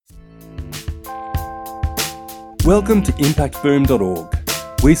Welcome to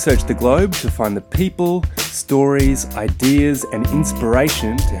impactboom.org. We search the globe to find the people, stories, ideas, and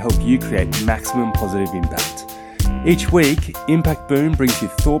inspiration to help you create maximum positive impact. Each week, Impact Boom brings you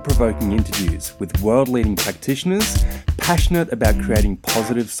thought-provoking interviews with world-leading practitioners passionate about creating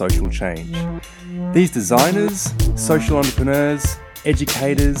positive social change. These designers, social entrepreneurs,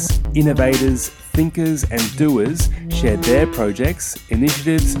 educators, innovators, thinkers and doers share their projects,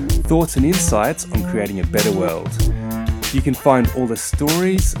 initiatives, thoughts and insights on creating a better world. You can find all the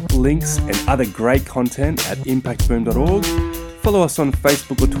stories, links and other great content at impactboom.org. Follow us on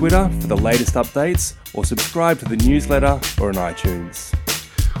Facebook or Twitter for the latest updates, or subscribe to the newsletter or on iTunes.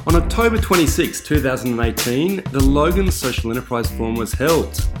 On October 26, 2018, the Logan Social Enterprise Forum was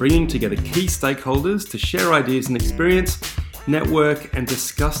held, bringing together key stakeholders to share ideas and experience, network and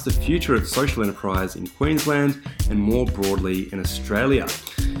discuss the future of social enterprise in Queensland and more broadly in Australia.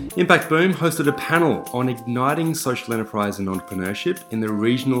 Impact Boom hosted a panel on igniting social enterprise and entrepreneurship in the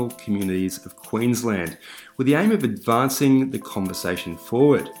regional communities of Queensland, with the aim of advancing the conversation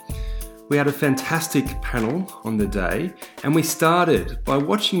forward. We had a fantastic panel on the day, and we started by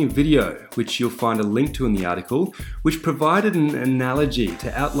watching a video, which you'll find a link to in the article, which provided an analogy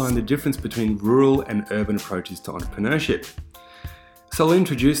to outline the difference between rural and urban approaches to entrepreneurship. So I'll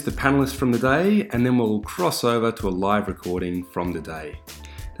introduce the panellists from the day, and then we'll cross over to a live recording from the day.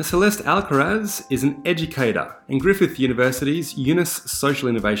 Now, Celeste Alcaraz is an educator and Griffith University's Eunice Social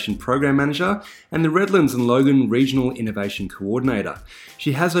Innovation Program Manager and the Redlands and Logan Regional Innovation Coordinator.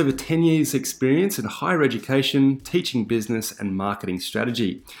 She has over 10 years experience in higher education, teaching business and marketing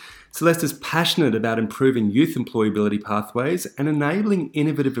strategy. Celeste is passionate about improving youth employability pathways and enabling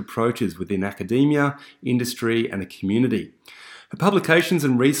innovative approaches within academia, industry and the community. Her publications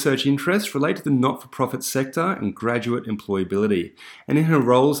and research interests relate to the not-for-profit sector and graduate employability, and in her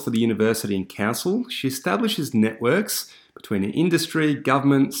roles for the university and council, she establishes networks between industry,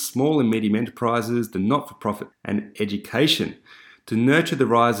 government, small and medium enterprises, the not-for-profit and education to nurture the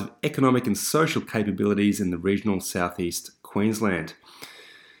rise of economic and social capabilities in the regional southeast Queensland.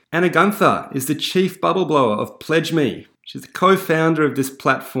 Anna Gunther is the chief bubble blower of Pledge Me. She's the co-founder of this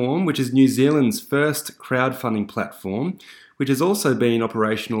platform, which is New Zealand's first crowdfunding platform, which has also been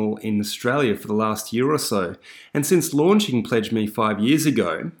operational in Australia for the last year or so. And since launching Pledge Me 5 years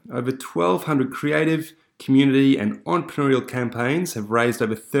ago, over 1,200 creative, community and entrepreneurial campaigns have raised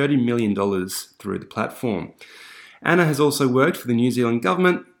over $30 million through the platform. Anna has also worked for the New Zealand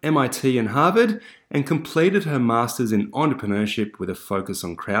government, MIT and Harvard, and completed her Masters in Entrepreneurship with a focus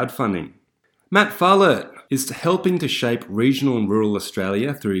on crowdfunding. Matt Farlert is helping to shape regional and rural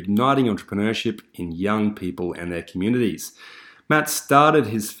Australia through igniting entrepreneurship in young people and their communities. Matt started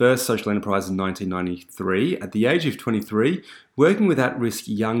his first social enterprise in 1993 at the age of 23, working with at-risk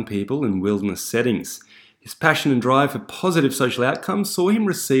young people in wilderness settings. His passion and drive for positive social outcomes saw him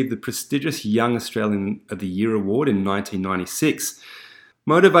receive the prestigious Young Australian of the Year award in 1996.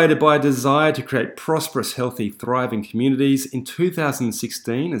 Motivated by a desire to create prosperous, healthy, thriving communities, in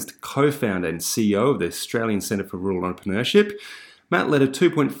 2016, as the co-founder and CEO of the Australian Centre for Rural Entrepreneurship, Matt led a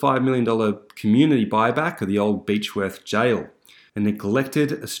 $2.5 million community buyback of the old Beechworth Jail, a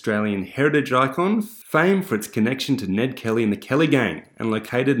neglected Australian heritage icon, famed for its connection to Ned Kelly and the Kelly Gang, and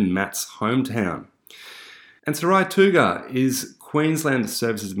located in Matt's hometown. And Sarai Tuga is Queensland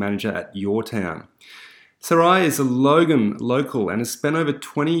Services Manager at Yourtown. Sarai is a Logan local and has spent over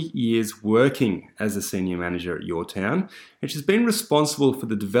 20 years working as a senior manager at Yourtown, and she's been responsible for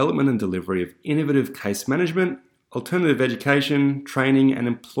the development and delivery of innovative case management, alternative education, training and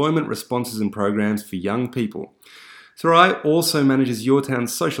employment responses and programs for young people. Sarai also manages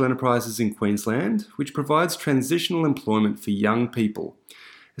Yourtown's social enterprises in Queensland, which provides transitional employment for young people.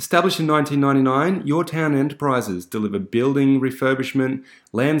 Established in 1999, Yourtown Enterprises deliver building refurbishment,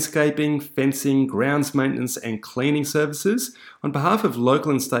 landscaping, fencing, grounds maintenance and cleaning services on behalf of local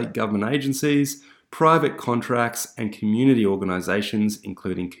and state government agencies, private contracts and community organisations,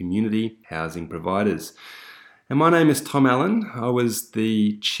 including community housing providers. And my name is Tom Allen. I was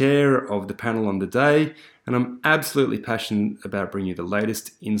the chair of the panel on the day, and I'm absolutely passionate about bringing you the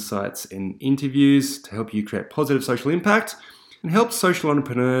latest insights and interviews to help you create positive social impact and help social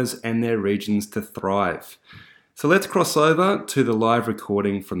entrepreneurs and their regions to thrive. So let's cross over to the live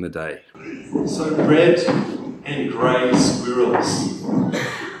recording from the day. So red and grey squirrels.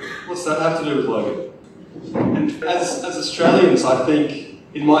 What's that have to do with Logan? And as Australians, I think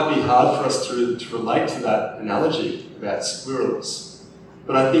it might be hard for us to relate to that analogy about squirrels.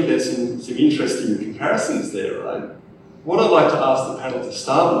 But I think there's some interesting comparisons there, right? What I'd like to ask the panel to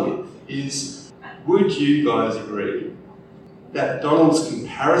start with is, would you guys agree that Donald's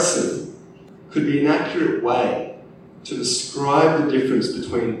comparison could be an accurate way to describe the difference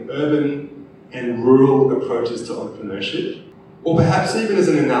between urban and rural approaches to entrepreneurship, or perhaps even as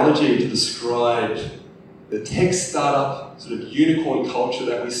an analogy to describe the tech startup sort of unicorn culture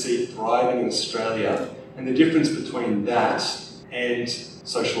that we see thriving in Australia and the difference between that and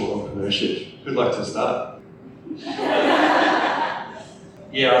social entrepreneurship. Who'd like to start?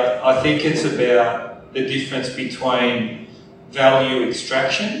 Yeah, I think it's about the difference between value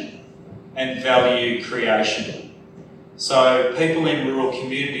extraction and value creation. So people in rural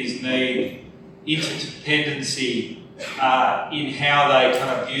communities need interdependency in how they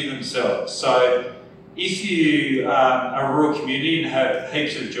kind of view themselves. So if you are a rural community and have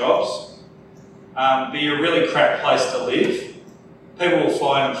heaps of jobs, but you're a really crap place to live, people will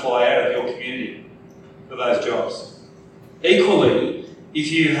fly in and fly out of your community for those jobs. Equally,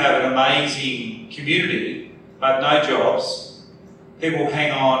 if you have an amazing community but no jobs, people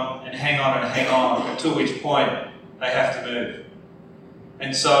hang on and hang on and hang on until which point they have to move.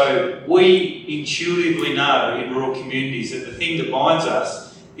 And so we intuitively know in rural communities that the thing that binds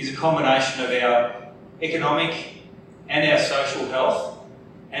us is a combination of our economic and our social health,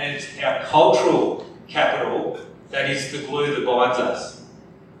 and it's our cultural capital that is the glue that binds us.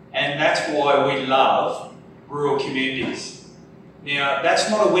 And that's why we love rural communities. Now, that's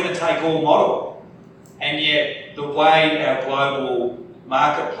not a winner-take-all model, and yet the way our global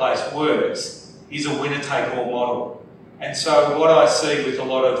marketplace works is a winner-take-all model. And so what I see with a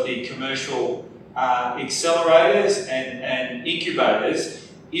lot of the commercial accelerators and incubators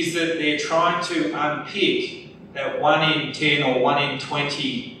is that they're trying to unpick that 1 in 10 or 1 in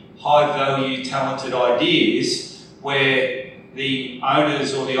 20 high-value, talented ideas where the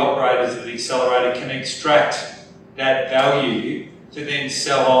owners or the operators of the accelerator can extract that value to then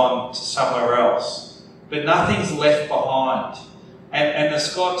sell on to somewhere else. But nothing's left behind. And the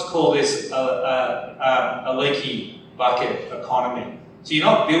Scots call this a leaky bucket economy. So you're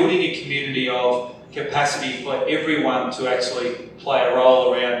not building a community of capacity for everyone to actually play a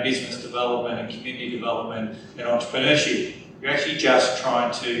role around business development and community development and entrepreneurship. You're actually just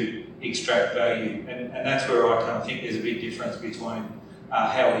trying to extract value. And that's where I kind of think there's a big difference between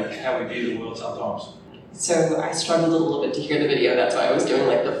how we view the world sometimes. So I struggled a little bit to hear the video, that's why I was doing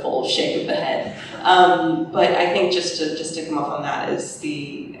like the full shake of the head. But I think just to come off on that is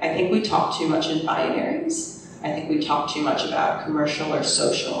I think we talk too much in binaries. I think we talk too much about commercial or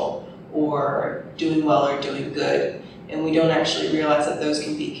social or doing well or doing good, and we don't actually realize that those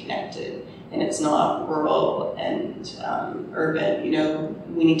can be connected. And it's not rural and urban. You know,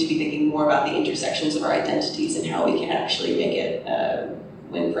 we need to be thinking more about the intersections of our identities and how we can actually make it a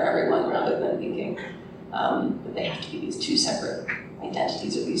win for everyone rather than thinking that they have to be these two separate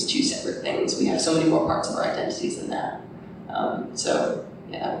identities or these two separate things. We have so many more parts of our identities than that. So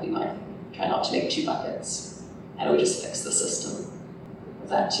yeah, that would be my try not to make two buckets. How do we just fix the system? Was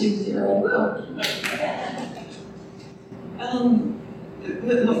that too theoretical?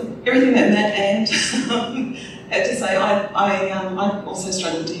 Everything that Matt and had to say, I also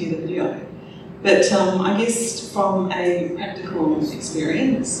struggled to hear the video. But I guess from a practical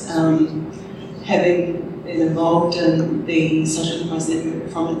experience, having been involved in the social enterprise network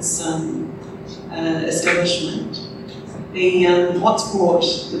from its establishment, what's brought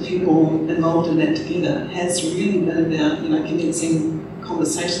the people involved in that together has really been about, commencing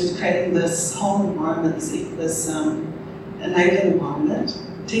conversations, creating this whole environment, this enabling environment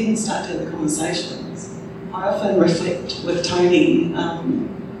to even start to have the conversations. I often reflect with Tony.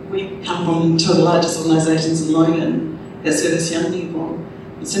 We come from two of the largest organisations in Logan that service young people.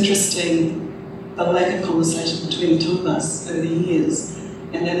 It's interesting the lack of conversation between the two of us over the years,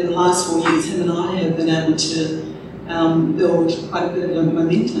 and that in the last 4 years, him and I have been able to build quite a bit of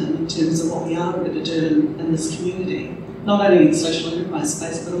momentum in terms of what we are able to do in this community, not only in the social enterprise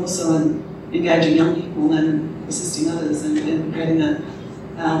space, but also in engaging young people and assisting others and creating the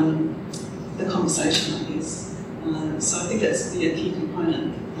conversation, I guess. So I think that's a key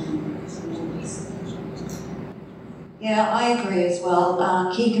component. Yeah, I agree as well.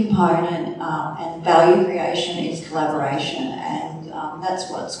 Key component and value creation is collaboration, and that's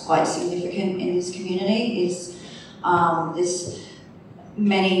what's quite significant in this community is there's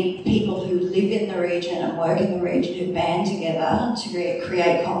many people who live in the region and work in the region who band together to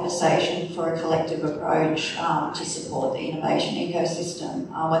create conversation for a collective approach to support the innovation ecosystem,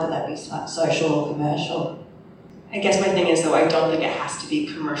 whether that be social or commercial. I guess my thing is, though, I don't think it has to be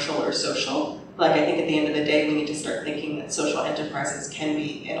commercial or social. Like, I think at the end of the day, we need to start thinking that social enterprises can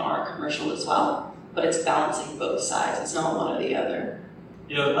be in our commercial as well, but it's balancing both sides. It's not one or the other.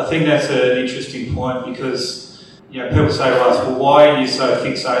 Yeah, I think that's an interesting point because, people say to us, well, why are you so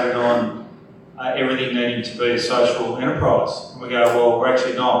fixated on everything needing to be a social enterprise. And we go, well, we're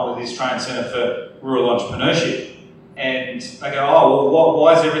actually not. We're the Australian Centre for Rural Entrepreneurship. And they go, oh, well,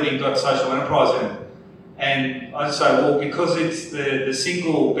 why has everything got social enterprise in it? And I say, well, because it's the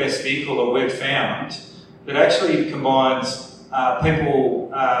single best vehicle that we've found that actually combines people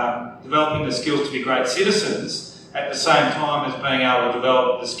developing the skills to be great citizens at the same time as being able to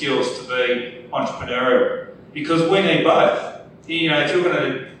develop the skills to be entrepreneurial. Because we need both. You know, if you're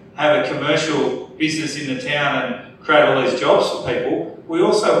going to have a commercial business in the town and create all these jobs for people, we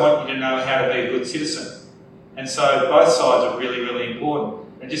also want you to know how to be a good citizen. And so both sides are really, really important.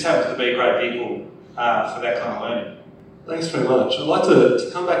 It just happens to be a great vehicle for that kind of learning. Thanks very much. I'd like to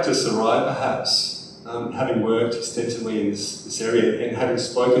come back to Sarai perhaps, having worked extensively in this area and having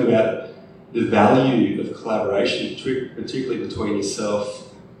spoken about the value of collaboration, particularly between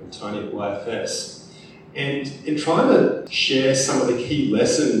yourself and Tony at YFS. And in trying to share some of the key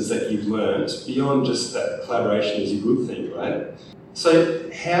lessons that you've learned beyond just that collaboration is a good thing, right? So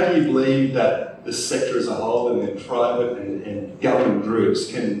how do you believe that the sector as a whole and then private and government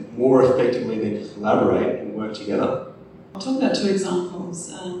groups can more effectively then collaborate and work together? I'll talk about two examples.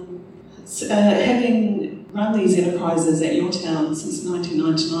 Having run these enterprises at your town since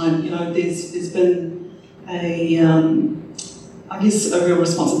 1999, you know, there's been a real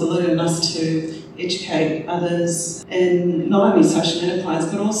responsibility on us to educate others in not only social enterprise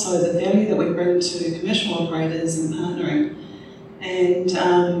but also the value that we bring to commercial operators and partnering. And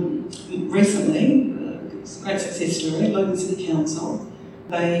recently, it's a great success story, Logan City Council,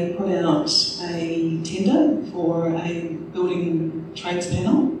 they put out a tender for a building trades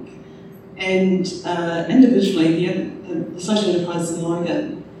panel, and individually the social enterprises in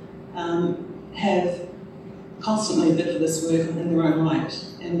Logan have constantly bid for this work in their own right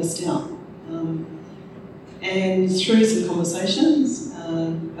and missed out. And through some conversations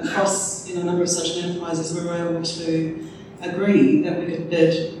across a number of social enterprises, we were able to agree that we could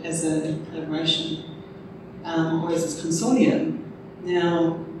bid as a collaboration or as a consortium.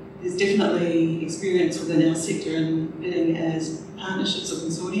 Now, there's definitely experience within our sector in bidding as partnerships or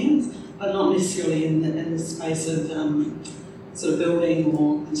consortiums, but not necessarily in the space of sort of building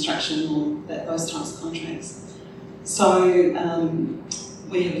or construction or those types of contracts. So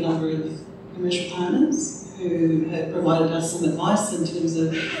we have a number of commercial partners who have provided us some advice in terms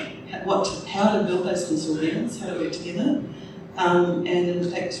of how to build those consortiums, how to work together, and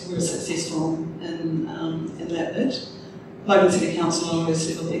in fact we're successful in that bid. Logan City Council are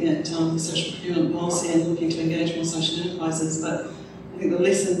obviously looking at social procurement policy and looking to engage more social enterprises, but I think the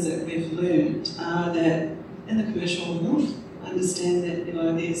lessons that we've learned are that in the commercial world, understand that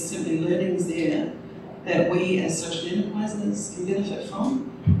there's certainly learnings there that we as social enterprises can benefit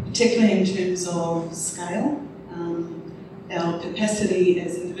from, particularly in terms of scale. Our capacity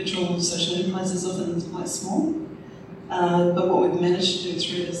as individual social enterprises often is quite small, but what we've managed to do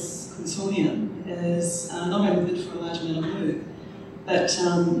through this consortium is not only bid for a large amount of work, but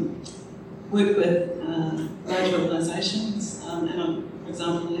work with large organisations. For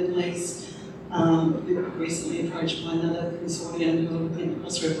example, Lendlease, we were recently approached by another consortium who are looking at the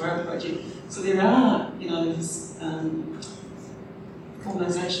Crossroad Rail project. So there are,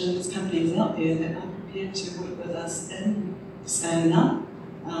 organisations, companies out there that are prepared to work with us in scaling up.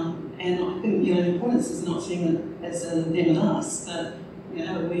 And I think, the importance is not seeing it as a them and us, but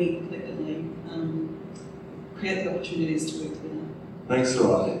how do we collectively create the opportunities to work together. Thanks,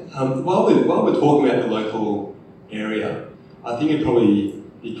 Sarai. While we're talking about the local area, I think it'd probably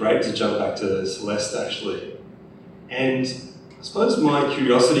be great to jump back to Celeste actually. And I suppose my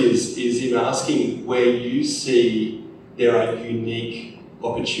curiosity is in asking where you see there are unique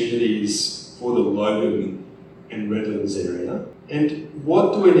opportunities for the Logan and Redlands area, and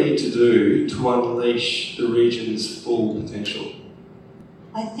what do we need to do to unleash the region's full potential?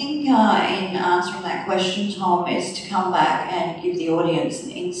 I think in answering that question, Tom, is to come back and give the audience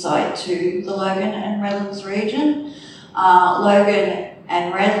an insight to the Logan and Redlands region. Logan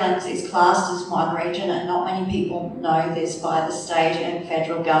and Redlands is classed as one region, and not many people know this by the state and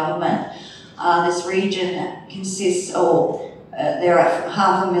federal government. This region consists there are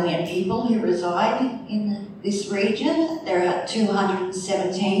 500,000 people who reside in this region. There are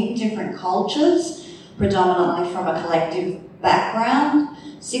 217 different cultures, predominantly from a collective background.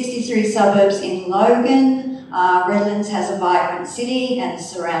 63 suburbs in Logan. Redlands has a vibrant city and is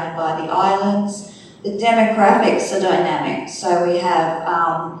surrounded by the islands. The demographics are dynamic, so we have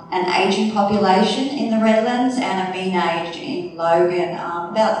an ageing population in the Redlands and a mean age in Logan,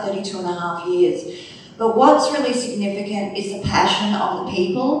 about 32 and a half years. But what's really significant is the passion of the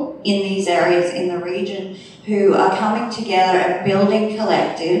people in these areas in the region who are coming together and building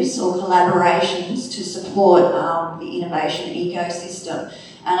collectives or collaborations to support the innovation ecosystem.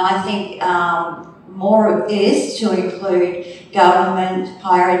 And I think more of this to include government,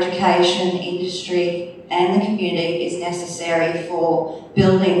 higher education, industry and the community is necessary for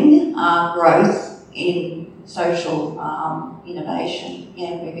building growth in social innovation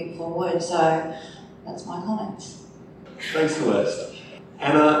moving forward. So that's my comments. Thanks, Celeste.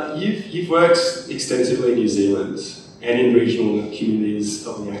 Anna, you've worked extensively in New Zealand and in regional communities,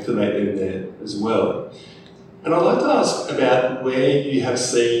 helping activate them there as well. And I'd like to ask about where you have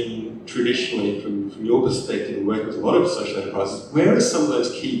seen traditionally, from your perspective and working with a lot of social enterprises, where are some of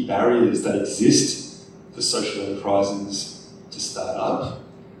those key barriers that exist for social enterprises to start up,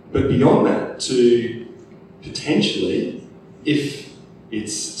 but beyond that, to potentially, if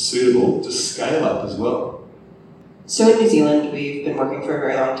it's suitable, to scale up as well? So in New Zealand, we've been working for a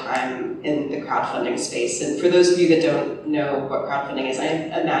very long time in the crowdfunding space. And for those of you that don't know what crowdfunding is, I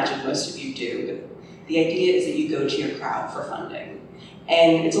imagine most of you do. But the idea is that you go to your crowd for funding.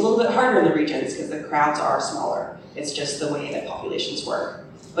 And it's a little bit harder in the regions because the crowds are smaller. It's just the way that populations work.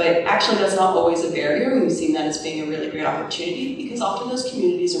 But actually, that's not always a barrier. We've seen that as being a really great opportunity because often those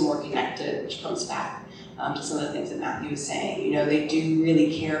communities are more connected, which comes back to some of the things that Matthew was saying. You know, they do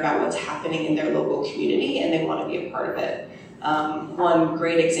really care about what's happening in their local community and they want to be a part of it. One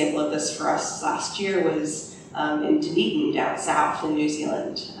great example of this for us last year was in Dunedin, down south in New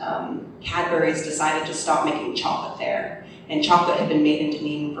Zealand. Cadbury's decided to stop making chocolate there. And chocolate had been made in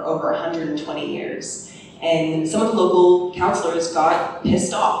Dunedin for over 120 years. And some of the local councillors got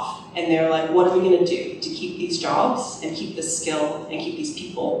pissed off. And they're like, what are we going to do to keep these jobs and keep this skill and keep these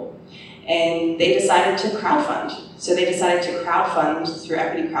people? And they decided to crowdfund. So they decided to crowdfund through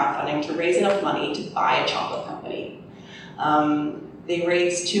equity crowdfunding to raise enough money to buy a chocolate company. They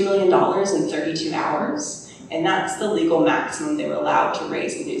raised $2 million in 32 hours, and that's the legal maximum they were allowed to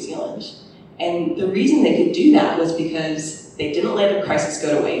raise in New Zealand. And the reason they could do that was because they didn't let a crisis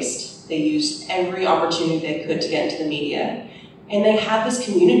go to waste. They used every opportunity they could to get into the media. And they had this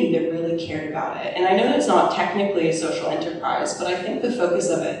community that really cared about it. And I know that's not technically a social enterprise, but I think the focus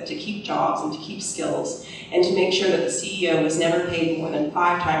of it to keep jobs and to keep skills and to make sure that the CEO was never paid more than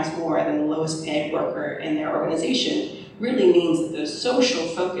 5 times more than the lowest paid worker in their organization really means that the social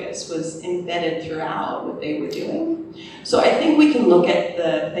focus was embedded throughout what they were doing. So I think we can look at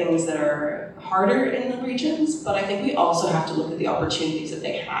the things that are harder in the regions, but I think we also have to look at the opportunities that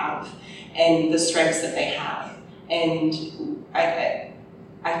they have and the strengths that they have. And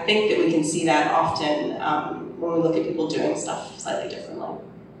I think that we can see that often when we look at people doing stuff slightly differently.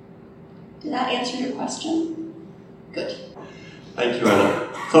 Did that answer your question? Good. Thank you, Anna.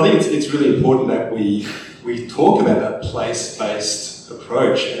 So I think it's really important that we talk about that place-based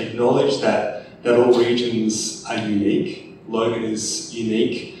approach and acknowledge that all regions are unique. Logan is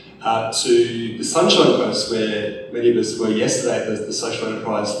unique to the Sunshine Coast, where many of us were yesterday at the Social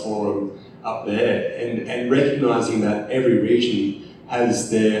Enterprise Forum up there, and recognising that every region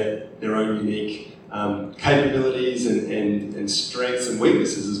has their own unique capabilities and strengths and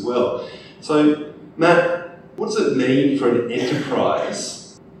weaknesses as well. So, Matt, what does it mean for an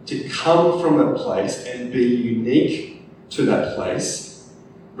enterprise to come from a place and be unique to that place,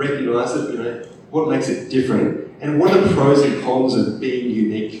 recognise that, what makes it different, and what are the pros and cons of being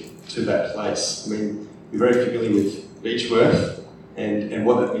unique to that place? I mean, we're very familiar with Beechworth and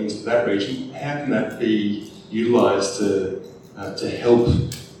what that means for that region. How can that be utilised to help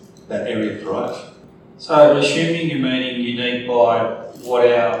that area thrive? So, assuming you're meaning unique by what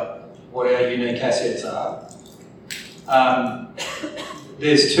our unique assets are,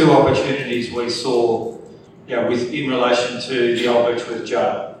 there's 2 opportunities we saw, in relation to the Old Beechworth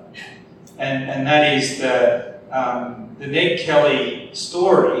Jail, and that is that the Ned Kelly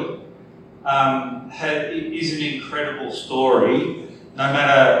story is an incredible story, no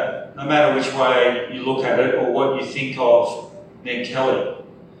matter which way you look at it or what you think of Ned Kelly.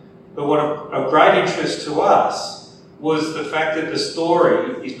 But what of great interest to us was the fact that the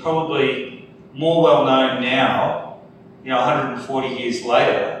story is probably more well known now, 140 years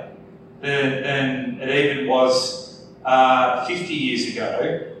later, than it even was 50 years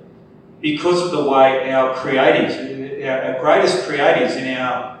ago, because of the way our creatives, our greatest creatives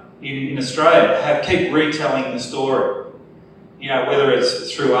in Australia, keep retelling the story. Whether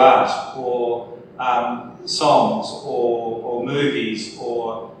it's through art or songs or movies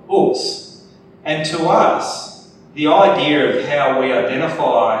or books. And to us, the idea of how we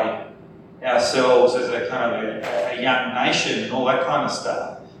identify ourselves as a kind of a young nation and all that kind of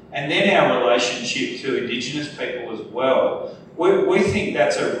stuff, and then our relationship to Indigenous people as well, we think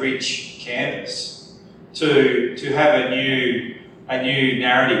that's a rich canvas. to have a new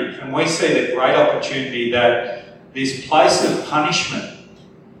narrative. And we see the great opportunity that this place of punishment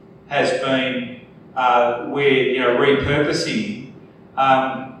has been we're repurposing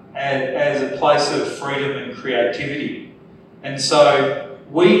as a place of freedom and creativity. And so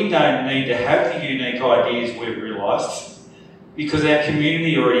we don't need to have the unique ideas we've realised because our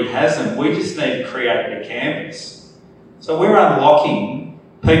community already has them. We just need to create the canvas. So we're unlocking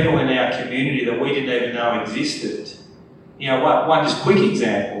people in our community that we didn't even know existed. You know, one just quick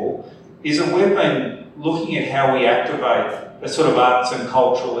example is that we've been looking at how we activate the sort of arts and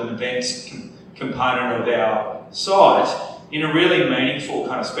cultural and events component of our site in a really meaningful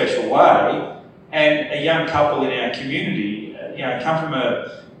kind of special way. And a young couple in our community, come from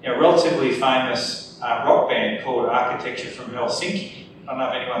a relatively famous rock band called Architecture from Helsinki. I don't know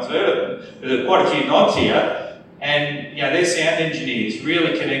if anyone's heard of them. There's quite a few nods here. And they're sound engineers,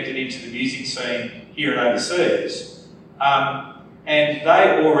 really connected into the music scene here and overseas. And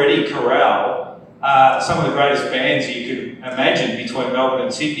they already corral some of the greatest bands you could imagine between Melbourne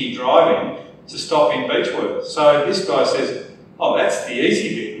and Sydney driving to stop in Beechworth. So this guy says, oh, that's the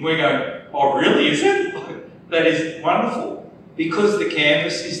easy bit. And we're going, oh, really, is it? That is wonderful. Because the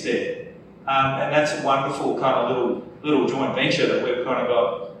canvas is there. And that's a wonderful kind of little joint venture that we've kind of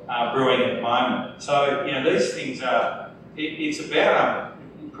got brewing at the moment. So, these things are, it's about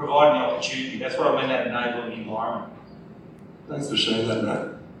providing the opportunity. That's what I mean, that enabling environment. Thanks for sharing that, Matt.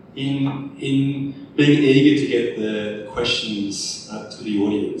 In being eager to get the questions to the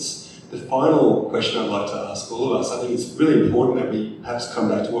audience, the final question I'd like to ask all of us, I think it's really important that we perhaps come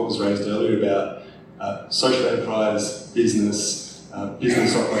back to what was raised earlier about social enterprise, business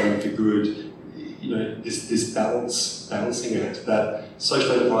operating for good. This balancing act that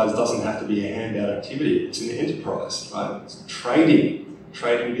social enterprise doesn't have to be a handout activity. It's an enterprise, right? It's trading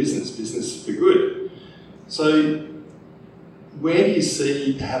business for good. So where do you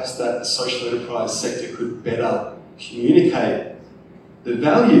see perhaps that the social enterprise sector could better communicate the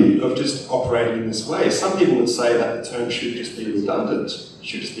value of just operating in this way? Some people would say that the term should just be redundant,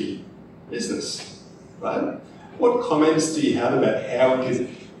 should just be business, right? What comments do you have about how we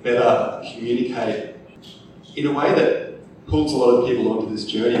can better communicate in a way that pulls a lot of people onto this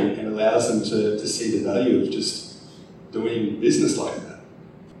journey and allows them to see the value of just doing business like that?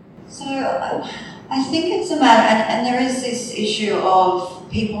 So I think it's a matter, and there is this issue of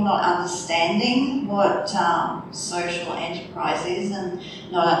people not understanding what social enterprise is and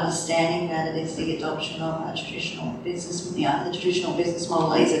not understanding that it is the adoption of a traditional business, the traditional business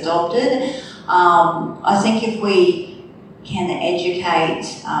model is adopted. I think if we can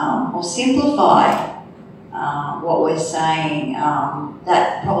educate or simplify what we're saying,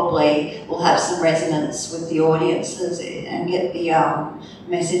 that probably will have some resonance with the audiences and get the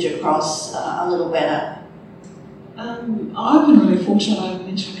message across a little better. I've been really fortunate. I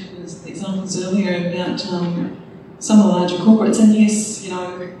mentioned a couple of examples earlier about some of the larger corporates, and yes,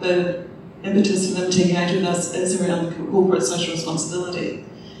 the impetus for them to engage with us is around corporate social responsibility.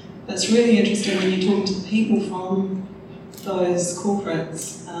 It's really interesting when you talk to the people from those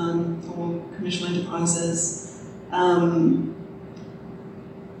corporates or commercial enterprises.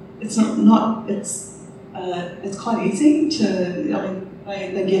 It's quite easy to.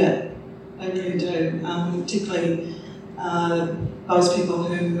 They get it. They really do. Particularly those people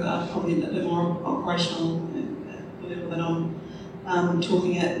who are probably a bit more operational level than I'm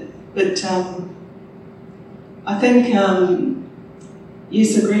talking at. But I think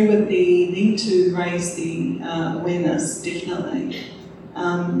yes, agree with the need to raise the awareness, definitely.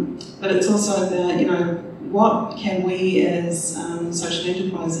 But it's also about, what can we as social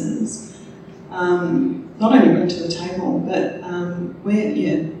enterprises not only bring to the table, but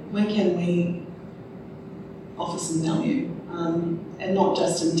where can we offer some value, and not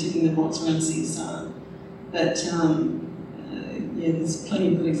just in ticking the box around CSR, but there's plenty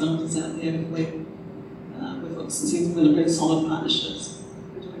of good examples out there. We've got some really solid partnerships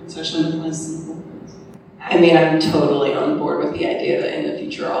between social enterprises and corporates. I mean, I'm totally on board with the idea that in the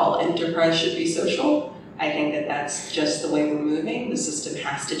future all enterprise should be social. I think that that's just the way we're moving. The system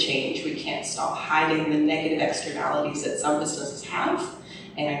has to change. We can't stop hiding the negative externalities that some businesses have.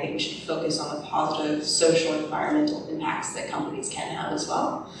 And I think we should focus on the positive social and environmental impacts that companies can have as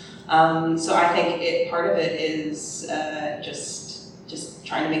well. So I think part of it is just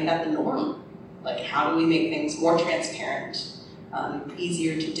trying to make that the norm. Like, how do we make things more transparent,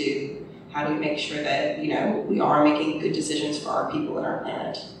 easier to do? How do we make sure that, we are making good decisions for our people and our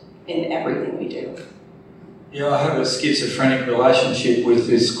planet in everything we do? Yeah, I have a schizophrenic relationship with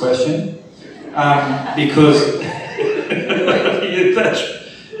this question because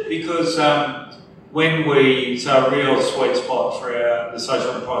so a real sweet spot for the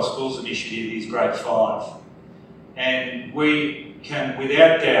Social Enterprise Schools Initiative is grade 5. And we can,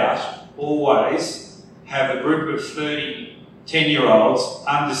 without doubt, always have a group of 10-year-olds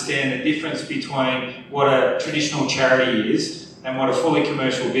understand the difference between what a traditional charity is and what a fully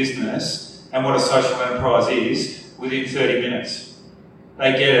commercial business and what a social enterprise is within 30 minutes.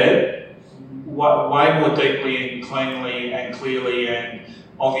 They get it way more deeply and cleanly and clearly and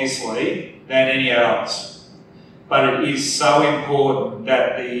obviously than any adults. But it is so important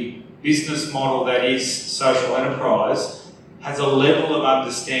that the business model that is social enterprise has a level of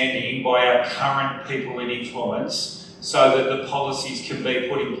understanding by our current people in influence so that the policies can be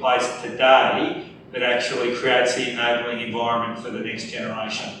put in place today that actually creates the enabling environment for the next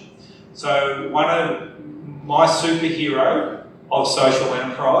generation. So one of my superhero of social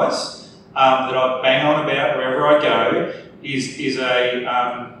enterprise that I bang on about wherever I go is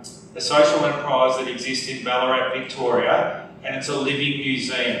a social enterprise that exists in Ballarat, Victoria, and it's a living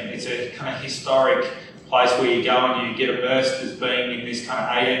museum. It's a kind of historic place where you go and you get immersed as being in this kind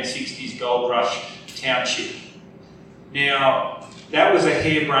of 1860s gold rush township. Now, that was a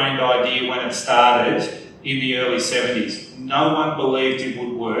harebrained idea when it started in the early 70s. No one believed it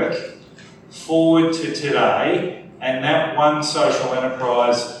would work. Forward to today, and that one social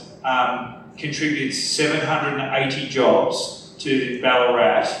enterprise contributes 780 jobs to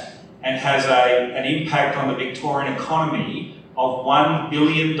Ballarat and has an impact on the Victorian economy of $1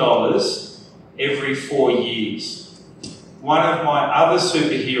 billion every 4 years. One of my other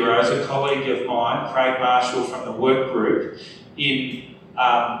superheroes, a colleague of mine, Craig Marshall from the work group in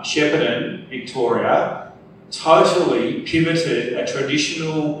Shepparton, Victoria, totally pivoted a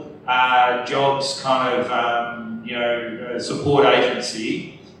traditional jobs kind of support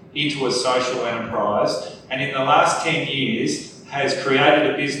agency into a social enterprise, and in the last 10 years has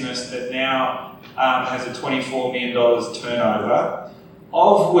created a business that now has a $24 million turnover,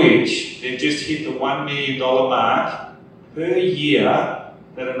 of which they've just hit the $1 million mark per year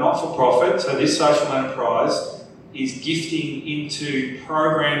that are not-for-profit. So this social enterprise is gifting into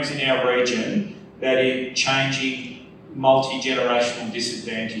programs in our region that are changing multi-generational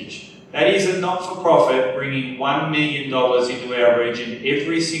disadvantage. That is a not-for-profit bringing $1 million into our region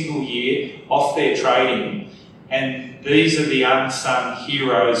every single year off their trading. And these are the unsung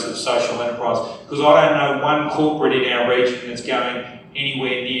heroes of social enterprise. Because I don't know one corporate in our region that's going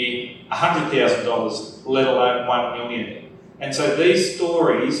anywhere near $100,000, let alone $1 million. And so these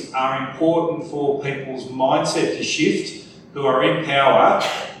stories are important for people's mindset to shift who are in power,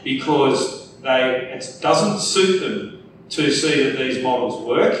 because it doesn't suit them to see that these models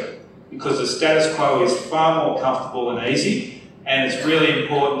work, because the status quo is far more comfortable and easy, and it's really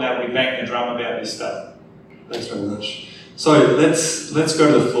important that we bang the drum about this stuff. Thanks very much. So let's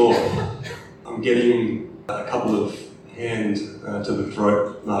go to the floor. I'm getting a couple of hand to the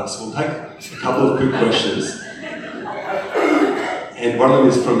throat marks. We'll take a couple of quick questions. And one of them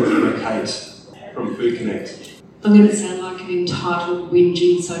is from Emma Kate from Food Connect. I'm going to sound like an entitled,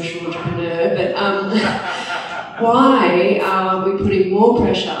 whinging social entrepreneur, but why are we putting more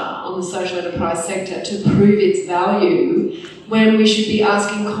pressure on the social enterprise sector to prove its value when we should be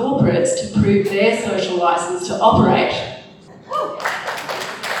asking corporates to prove their social licence to operate?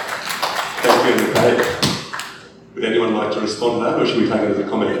 Thank you, Emma Kate. Would anyone like to respond to that, or should we take it as a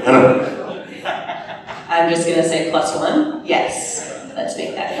comment? Hannah? I'm just going to say +1. Yes, let's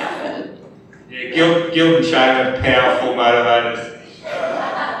make that happen. Yeah, guilt and shame are powerful motivators.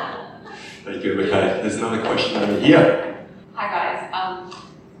 Thank you, Emma Kate. There's another question over here. Hi guys.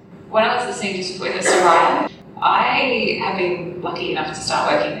 When I was listening just before this arrived, I have been lucky enough to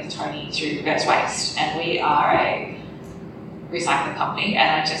start working with Tony through Reverse Waste, and we are a recycling company,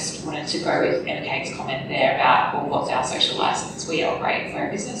 and I just wanted to go with Emma Kate's comment there about, well, what's our social licence? We operate, we're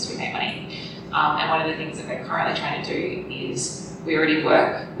a business, we make money. And one of the things that we're currently trying to do is we already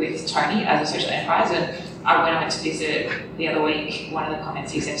work with Tony as a social enterprise, and when I went to visit the other week, one of the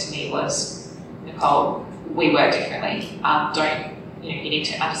comments he said to me was, Nicole, we work differently. You need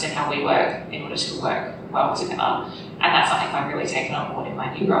to understand how we work in order to work well together. And that's something I've really taken on board in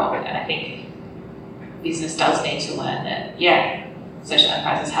my new role. And I think business does need to learn that, social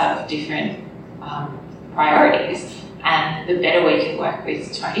enterprises have different priorities. And the better we can work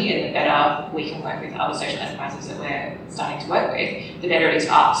with Tony and the better we can work with other social enterprises that we're starting to work with, the better it is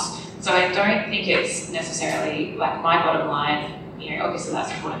for us. So I don't think it's necessarily like my bottom line, obviously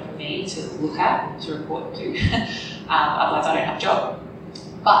that's important for me to look at, to report to, otherwise I don't have a job.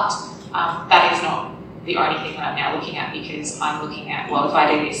 But that is not the only thing that I'm now looking at, because I'm looking at, well, if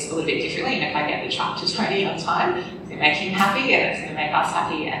I do this a little bit differently and if I get the truck to Tony on time, it's going to make him happy and it's going to make us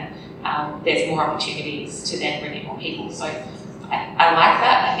happy, and there's more opportunities to then bring in more people. So I like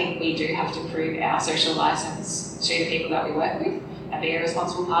that. I think we do have to prove our social license to the people that we work with and be a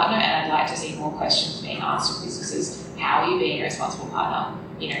responsible partner, and I'd like to see more questions being asked of businesses. How are you being a responsible partner?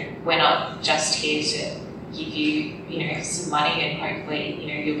 We're not just here to give you, some money and hopefully,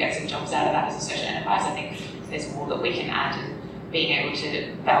 you'll get some jobs out of that as a social enterprise. I think there's more that we can add, and being able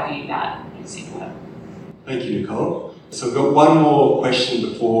to value that is important. Thank you, Nicole. So we've got one more question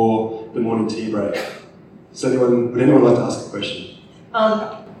before the morning tea break. Would anyone like to ask a question?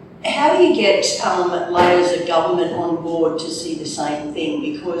 How do you get layers of government on board to see the same thing?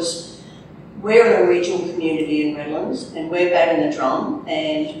 Because we're a regional community in Redlands and we're banging the drum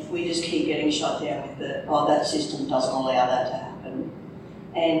and we just keep getting shut down with that system doesn't allow that to happen.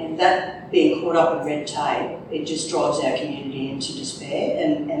 And that being caught up in red tape, it just drives our community into despair,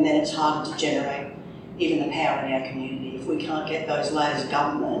 and then it's harder to generate even the power in our community. If we can't get those layers of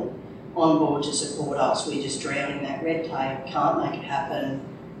government on board to support us, we just drown in that red tape, can't make it happen,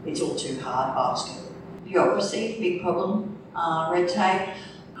 it's all too hard basket. Bureaucracy, big problem. Red tape.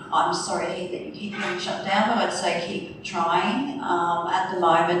 I'm sorry to hear that you keep getting shut down, but I'd say keep trying. At the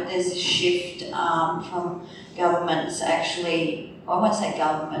moment, there's a shift from governments actually, I won't say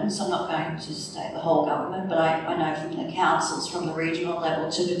governments, I'm not going to state the whole government, but I know from the councils, from the regional level,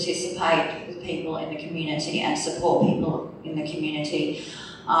 to participate with people in the community and support people in the community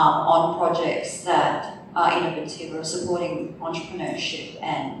on projects that are innovative or supporting entrepreneurship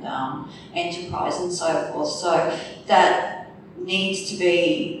and enterprise and so forth. So that needs to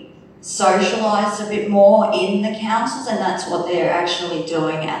be socialised a bit more in the councils, and that's what they're actually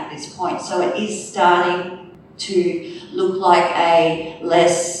doing at this point. So it is starting to look like a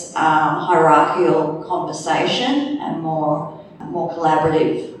less hierarchical conversation and more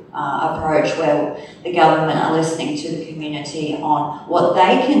collaborative approach where the government are listening to the community on what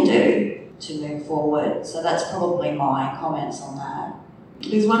they can do to move forward. So that's probably my comments on that.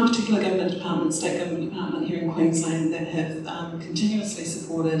 There's one particular government department, state government department here in Queensland, that have continuously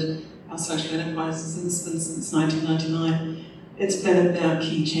supported our social enterprises since 1999. It's been about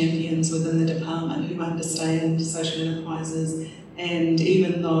key champions within the department who understand social enterprises, and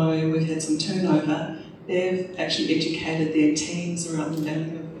even though we've had some turnover, they've actually educated their teams around the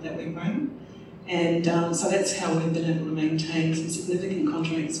value that we bring. And so that's how we've been able to maintain some significant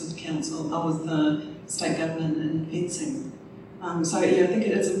contracts with the council, with the state government and fencing. So yeah, I think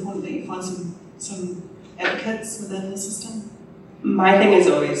it is important that you find some advocates within the system. My thing is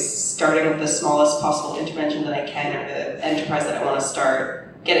always starting with the smallest possible intervention that I can, or the enterprise that I want to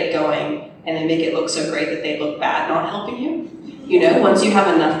start, get it going, and then make it look so great that they look bad not helping you. Once you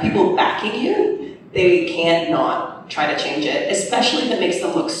have enough people backing you, they can't not try to change it, especially if it makes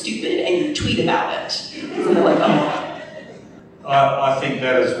them look stupid and you tweet about it. And they're like, oh. I think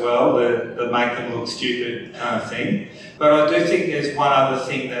that as well, the make them look stupid kind of thing. But I do think there's one other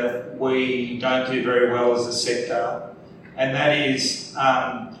thing that we don't do very well as a sector, and that is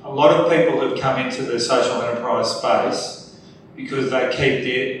a lot of people have come into the social enterprise space because they care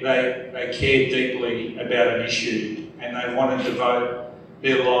deeply about an issue and they want to devote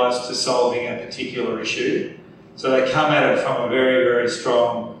their lives to solving a particular issue. So they come at it from a very, very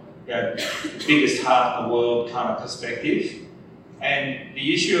strong, biggest heart in the world kind of perspective. And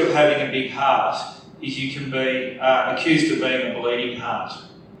the issue of having a big heart is you can be accused of being a bleeding heart.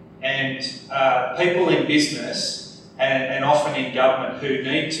 And people in business and often in government who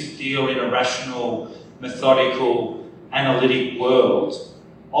need to deal in a rational, methodical, analytic world,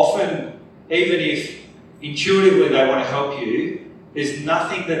 often, even if intuitively they want to help you, there's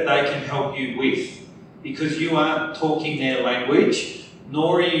nothing that they can help you with because you aren't talking their language,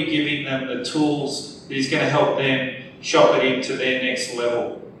 nor are you giving them the tools that is going to help them shop it into their next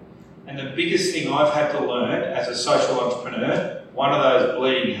level. And the biggest thing I've had to learn as a social entrepreneur, one of those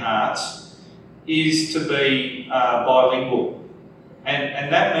bleeding hearts, is to be bilingual.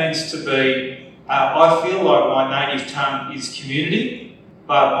 And that means to be, I feel like my native tongue is community,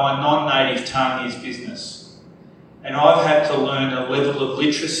 but my non-native tongue is business. And I've had to learn a level of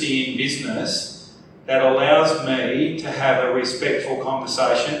literacy in business that allows me to have a respectful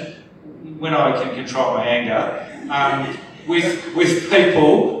conversation, when I can control my anger, with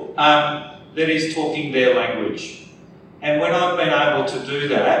people that is talking their language. And when I've been able to do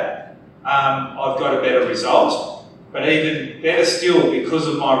that, I've got a better result. But even better still, because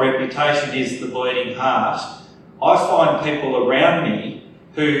of my reputation is the bleeding heart, I find people around me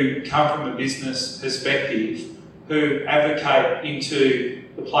who come from a business perspective, who advocate into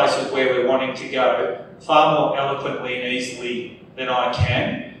the places where we're wanting to go far more eloquently and easily than I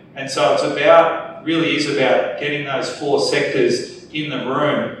can. And so it's really is about getting those four sectors in the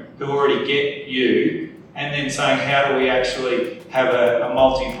room who already get you, and then saying, how do we actually have a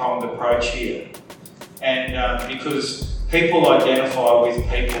multi-pronged approach here? And because people identify with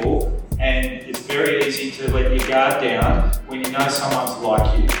people, and it's very easy to let your guard down when you know someone's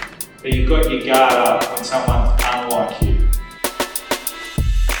like you. But you've got your guard up when someone's unlike you.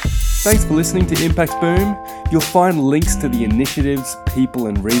 Thanks for listening to Impact Boom. You'll find links to the initiatives, people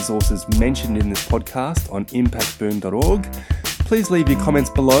and resources mentioned in this podcast on impactboom.org. Please leave your comments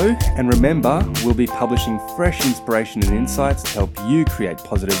below, and remember, we'll be publishing fresh inspiration and insights to help you create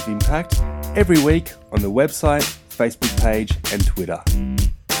positive impact every week on the website, Facebook page and Twitter.